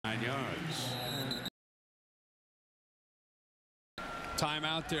yards.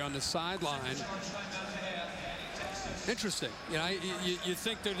 Timeout there on the sideline. Interesting. You know, you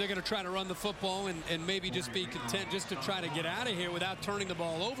think they're going to try to run the football and maybe just be content just to try to get out of here without turning the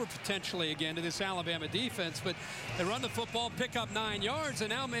ball over potentially again to this Alabama defense. But they run the football, pick up 9 yards, and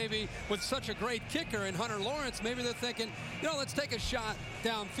now maybe with such a great kicker in Hunter Lawrence, maybe they're thinking, you know, let's take a shot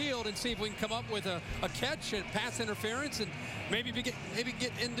downfield and see if we can come up with a catch and pass interference and maybe get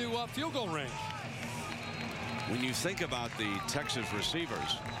into field goal range. When you think about the Texas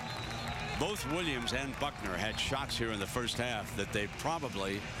receivers, both Williams and Buckner had shots here in the first half that they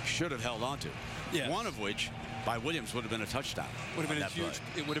probably should have held on to. Yes. One of which by Williams would have been a touchdown. It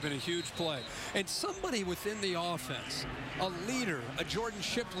would have been a huge play. And somebody within the offense, a leader, a Jordan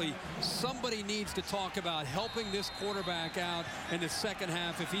Shipley, somebody needs to talk about helping this quarterback out in the second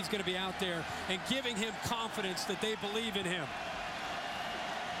half if he's going to be out there and giving him confidence that they believe in him.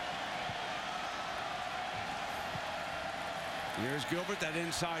 Here's Gilbert, that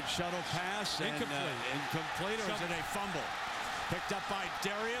inside shuttle pass. Incomplete, or is it a fumble? Picked up by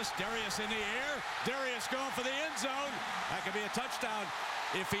Dareus. Dareus in the air. Dareus going for the end zone. That could be a touchdown.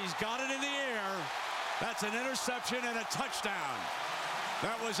 If he's got it in the air, that's an interception and a touchdown.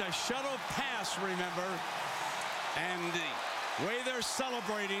 That was a shuttle pass, remember. And the way they're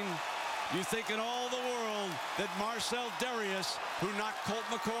celebrating, you think in all the world that Marcel Dareus, who knocked Colt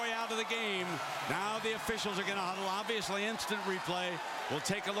McCoy out of the game, now the officials are going to huddle. Obviously, instant replay. We'll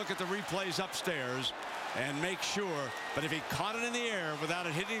take a look at the replays upstairs and make sure. But if he caught it in the air without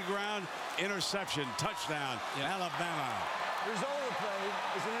it hitting the ground, interception, touchdown, Alabama. The result of the play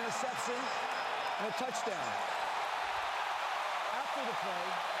is an interception and a touchdown. After the play,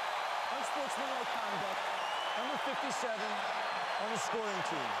 unsportsmanlike conduct, number 57 on the scoring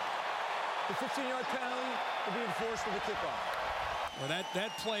team. The 15-yard penalty will be enforced with a kickoff. Well,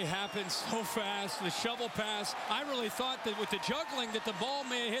 that play happened so fast. The shovel pass, I really thought that with the juggling that the ball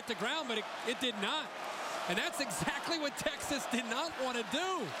may have hit the ground, but it did not. And that's exactly what Texas did not want to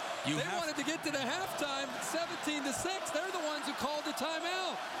do. They wanted to get to the halftime, 17-6. They're the ones who called the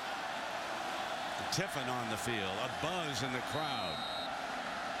timeout. Tiffin on the field, a buzz in the crowd.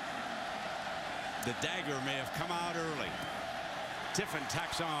 The dagger may have come out early. Tiffin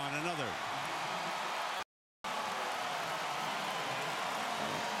tacks on another.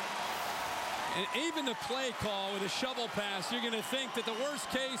 And even the play call with a shovel pass, you're going to think that the worst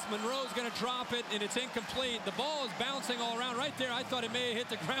case, Monroe's going to drop it and it's incomplete. The ball is bouncing all around. Right there, I thought it may have hit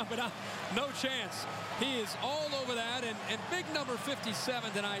the ground, but no chance. He is all over that. And big number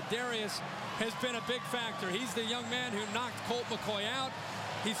 57 tonight, Dareus, has been a big factor. He's the young man who knocked Colt McCoy out.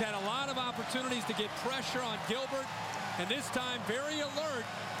 He's had a lot of opportunities to get pressure on Gilbert. And this time, very alert.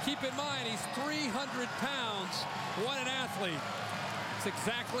 Keep in mind, he's 300 pounds. What an athlete. It's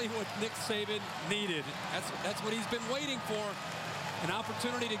exactly what Nick Saban needed. That's what he's been waiting for. An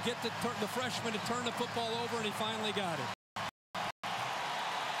opportunity to get the freshman to turn the football over, and he finally got it.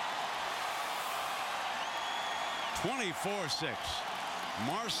 24-6.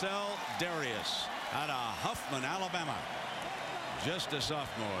 Marcel Dareus out of Huffman, Alabama. Just a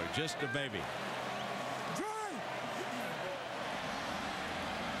sophomore, just a baby.